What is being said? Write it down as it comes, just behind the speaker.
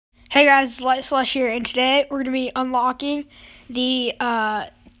Hey guys, Light Slush here, and today we're going to be unlocking the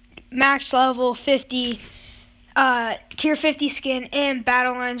max level 50, tier 50 skin in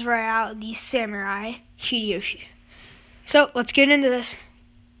Battlelands Royale, the Samurai Hideyoshi. So, let's get into this.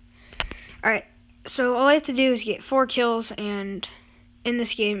 Alright, so all I have to do is get 4 kills and in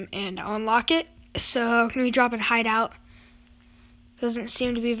this game, and I'll unlock it. So, I'm going to be dropping Hideout. Doesn't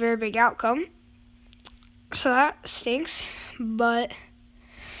seem to be a very big outcome. So that stinks, but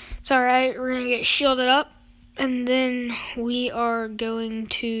it's alright. We're going to get shielded up, and then we are going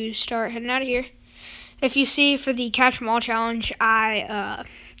to start heading out of here. If you see, for the Catch 'em All challenge, I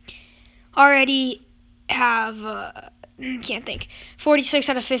already have, 46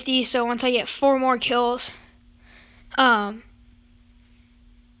 out of 50, so once I get 4 more kills, I'll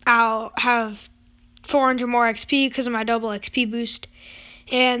have 400 more XP because of my double XP boost,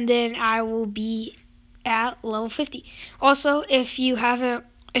 and then I will be at level 50. Also, if you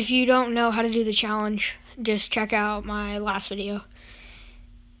don't know how to do the challenge, just check out my last video.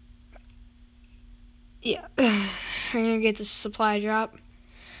 Yeah, we're gonna get the supply drop.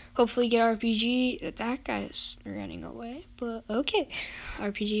 Hopefully get RPG. That guy's running away, but okay.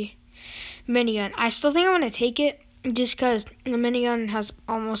 RPG. Minigun. I still think I'm gonna take it just because the minigun has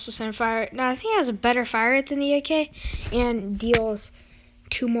almost the same fire. Now, I think it has a better fire rate than the AK and deals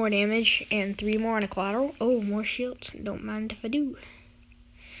 2 more damage and 3 more on a collateral. Oh, more shields. Don't mind if I do.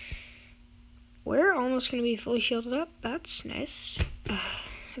 We're almost going to be fully shielded up. That's nice.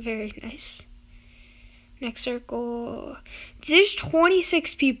 Very nice. Next circle. There's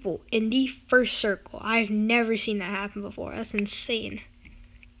 26 people in the first circle. I've never seen that happen before. That's insane.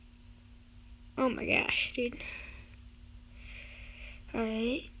 Oh my gosh, dude.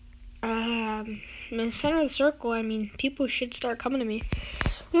 Alright. In the center of the circle, I mean, people should start coming to me.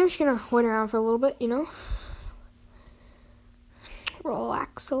 I'm just gonna wait around for a little bit, you know?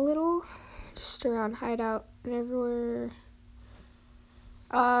 Relax a little. Just around Hideout and everywhere.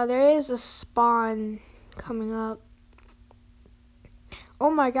 There is a spawn coming up. Oh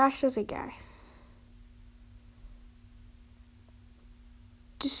my gosh, there's a guy.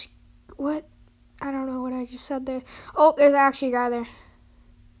 What? I don't know what I just said there. Oh, there's actually a guy there.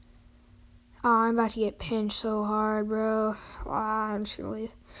 Oh, I'm about to get pinched so hard, bro. Wow, I'm just gonna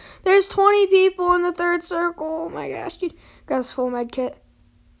leave. There's 20 people in the third circle. Oh my gosh, dude. Got this full med kit.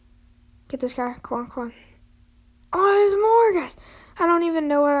 Get this guy. Come on, come on. Oh, there's more guys. I don't even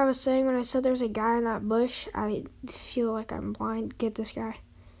know what I was saying when I said there's a guy in that bush. I feel like I'm blind. Get this guy.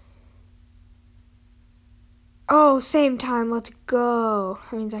 Oh, same time. Let's go.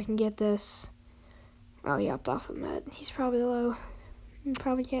 That means I can get this. Oh, he hopped off a med. He's probably low. He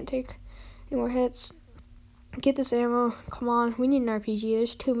probably can't take any more hits. Get this ammo. Come on. We need an RPG.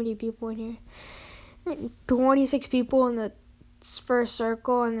 There's too many people in here. 26 people in the first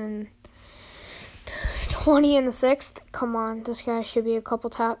circle and then 20 in the sixth. Come on. This guy should be a couple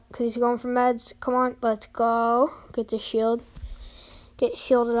tap because he's going for meds. Come on. Let's go. Get the shield. Get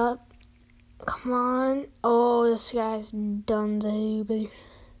shielded up. Come on. Oh, this guy's done, baby.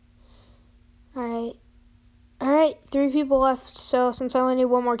 Alright. Alright, 3 people left, so since I only need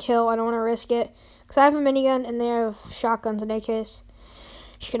 1 more kill, I don't want to risk it. Because I have a minigun, and they have shotguns and AKs.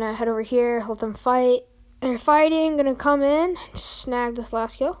 Just going to head over here, let them fight. They're fighting, going to come in, just snag this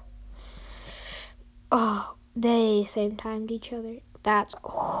last kill. Oh, they same timed each other. That's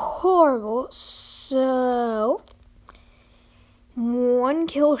horrible. So, 1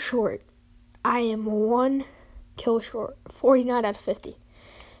 kill short. I am 1 kill short. 49 out of 50.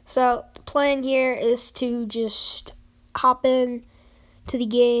 So, the plan here is to just hop in to the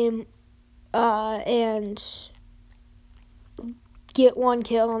game and get 1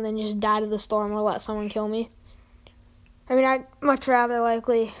 kill and then just die to the storm or let someone kill me. I mean, I'd much rather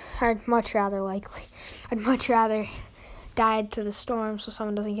die to the storm so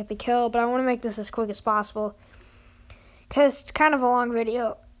someone doesn't get the kill, but I want to make this as quick as possible because it's kind of a long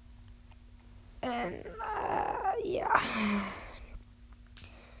video. And, yeah.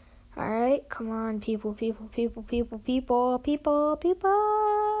 Alright, come on, people.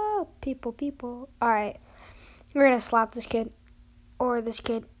 Alright, we're gonna slap this kid. Or this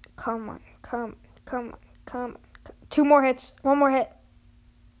kid. Come on. 2 more hits. 1 more hit.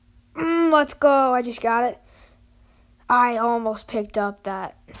 Let's go. I just got it. I almost picked up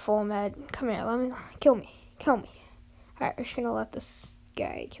that full med. Come here, let me. Kill me. Alright, we're just gonna let this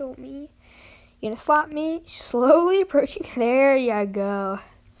guy kill me. You're gonna slap me. Slowly approaching. There you go.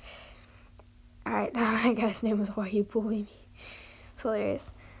 Alright, that guy's name was Why You Bully Me. It's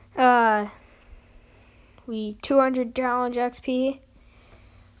hilarious. We 200 challenge XP.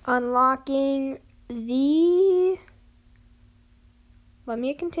 Unlocking the let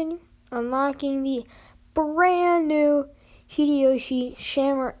me continue. Unlocking the brand new Hideyoshi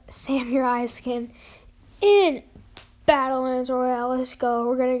Samurai skin in Battlelands Royale. Let's go.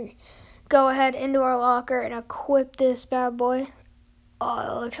 We're going to go ahead into our locker and equip this bad boy. Oh,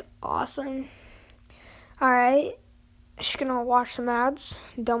 it looks awesome. Alright. Just going to watch some ads.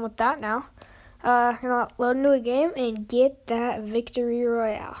 Done with that now. Going to load into a game and get that victory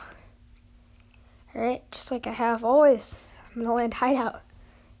royale. Alright, just like I have always. I'm going to land hideout.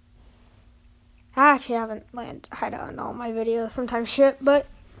 I actually haven't landed hideout in all my videos. Sometimes ship, but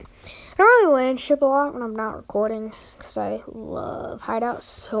I don't really land ship a lot when I'm not recording because I love hideout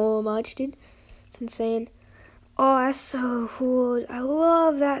so much, dude. It's insane. Oh, that's so cool. I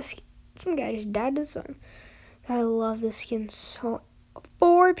love that skin. Some guy just died to some. I love this skin so.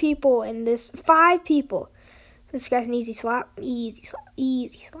 4 people in this. 5 people. This guy's an easy slap. Easy slap.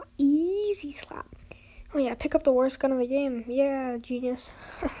 Easy slap. Easy slap. Oh yeah, pick up the worst gun of the game. Yeah, genius.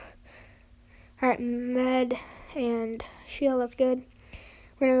 Alright, med and shield, that's good.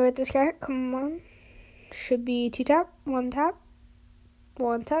 We're gonna go with this guy. Come on. Should be 2 tap, 1 tap,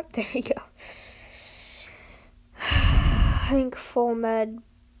 1 tap. There you go. I think full med.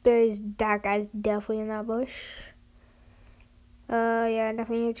 That guy's definitely in that bush. Yeah,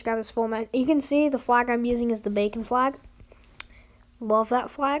 definitely need to grab this full med. You can see the flag I'm using is the bacon flag. Love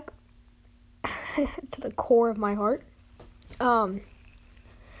that flag. To the core of my heart.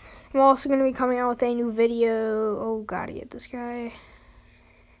 I'm also going to be coming out with a new video. Oh, gotta get this guy.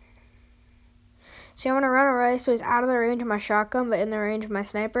 See, I'm going to run away so he's out of the range of my shotgun, but in the range of my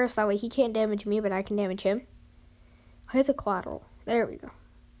sniper, so that way he can't damage me, but I can damage him. I hit the collateral. There we go.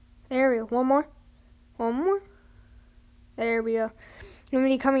 There we go. One more. One more. There we go. I'm going to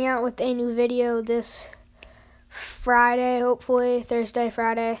be coming out with a new video this Friday, hopefully, Thursday,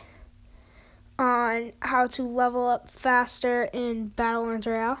 Friday, on how to level up faster in Battlelands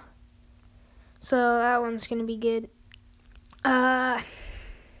Royale. So that one's going to be good. 3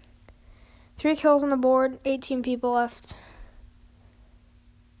 kills on the board, 18 people left.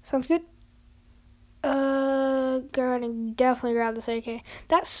 Sounds good. Gonna definitely grab this AK.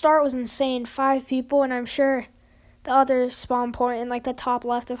 That start was insane, 5 people, and I'm sure the other spawn point in like the top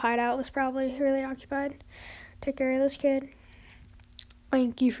left of hideout was probably really occupied. Take care of this kid.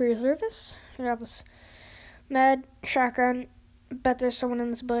 Thank you for your service. Grab this med, shotgun. Bet there's someone in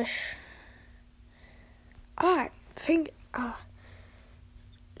this bush. I think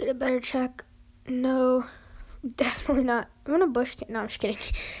get a better check. No, definitely not. I'm in a bush. No, I'm just kidding.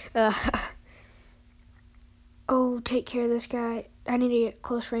 Oh, take care of this guy. I need to get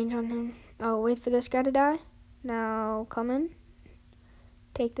close range on him. Oh, wait for this guy to die. Now come in.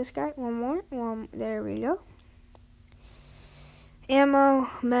 Take this guy. One more. There we go. Ammo,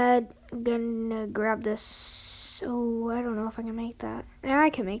 med. Gonna grab this. Oh, I don't know if I can make that. Yeah, I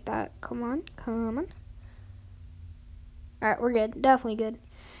can make that. Come on. Come on. Alright, we're good. Definitely good.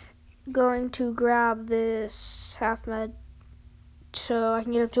 Going to grab this half med so I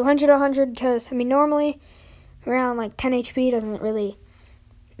can get up to 100 because, I mean, normally around like 10 HP doesn't really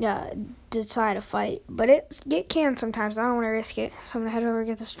decide a fight, but it can sometimes. I don't want to risk it, so I'm going to head over and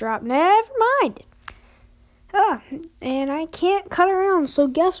get this drop. Never mind. And I can't cut around, so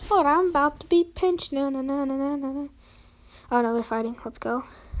guess what? I'm about to be pinched. No. Oh, no, they're fighting. Let's go.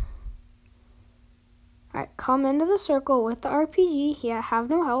 Alright, come into the circle with the RPG. Yeah, have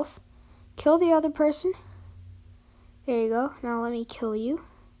no health. Kill the other person. There you go. Now let me kill you.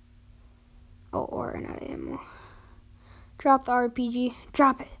 Oh, or ran out of ammo. Drop the RPG.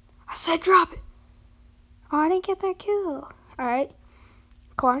 Drop it. I said drop it. Oh, I didn't get that kill. Alright.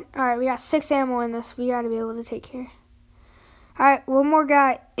 Come on. Alright, we got 6 ammo in this. We got to be able to take care. Alright, one more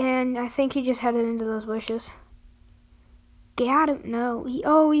guy. And I think he just headed into those bushes. Got him. No.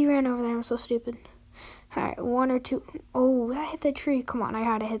 He ran over there. I'm so stupid. Alright, 1 or 2. Oh, I hit the tree. Come on, I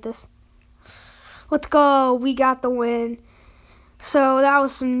had to hit this. Let's go. We got the win. So that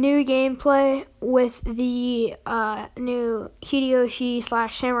was some new gameplay with the new Hideyoshi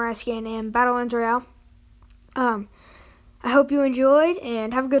 / Samurai skin and Battlelands Royale. I hope you enjoyed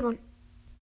and have a good one.